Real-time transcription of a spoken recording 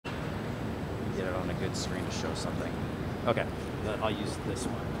get it on a good screen to show something. Okay, I'll use this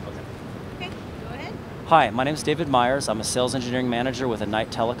one. Okay, go ahead. Hi, my name is David Meyers. I'm a sales engineering manager with Anite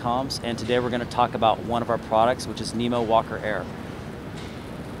Telecoms, and today we're going to talk about one of our products, which is Nemo Walker Air.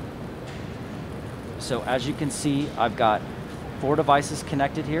 So as you can see, I've got 4 devices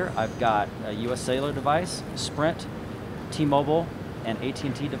connected here. I've got a US Cellular device, Sprint, T-Mobile, and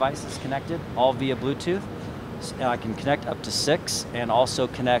AT&T devices connected, all via Bluetooth. And I can connect up to 6 and also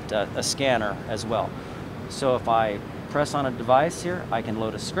connect a scanner as well. So if I press on a device here, I can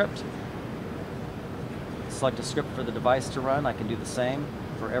load a script. Select a script for the device to run. I can do the same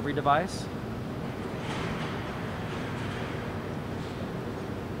for every device.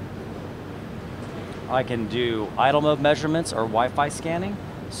 I can do idle mode measurements or Wi-Fi scanning.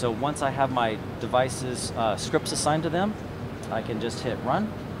 So once I have my devices scripts assigned to them, I can just hit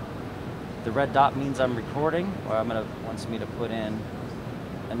run. The red dot means I'm recording, or wants me to put in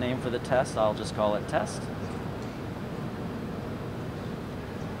a name for the test. I'll just call it test.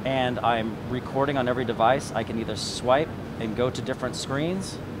 And I'm recording on every device. I can either swipe and go to different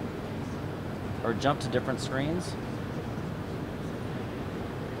screens or jump to different screens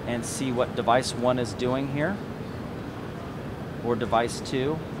and see what device 1 is doing here, or device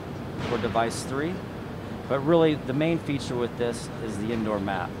 2, or device 3. But really, the main feature with this is the indoor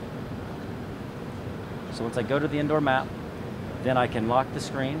map. So once I go to the indoor map, then I can lock the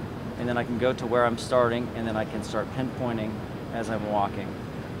screen, and then I can go to where I'm starting, and then I can start pinpointing as I'm walking.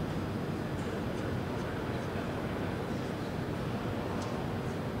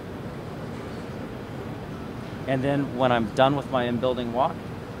 And then when I'm done with my in-building walk,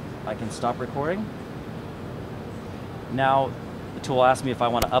 I can stop recording. Now, the tool asks me if I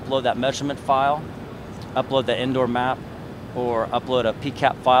want to upload that measurement file, upload the indoor map, or upload a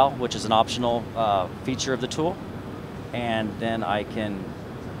PCAP file, which is an optional feature of the tool. And then I can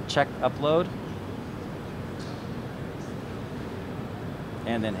check upload,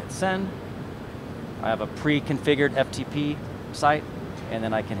 and then hit send. I have a pre-configured FTP site, and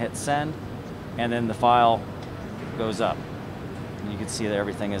then I can hit send, and then the file goes up. And you can see that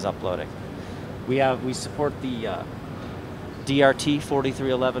everything is uploading. We support the DRT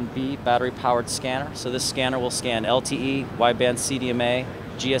 4311B battery-powered scanner. So this scanner will scan LTE, wideband CDMA,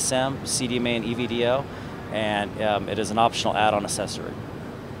 GSM, CDMA, and EVDO, and it is an optional add-on accessory.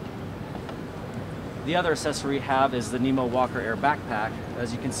 The other accessory we have is the Nemo Walker Air backpack.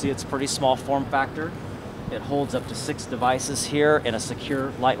 As you can see, it's a pretty small form factor. It holds up to 6 devices here in a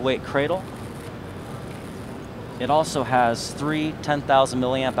secure, lightweight cradle. It also has 3 10,000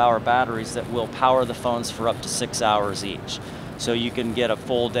 milliamp hour batteries that will power the phones for up to 6 hours each. So you can get a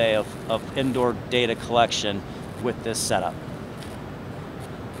full day of indoor data collection with this setup.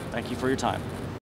 Thank you for your time.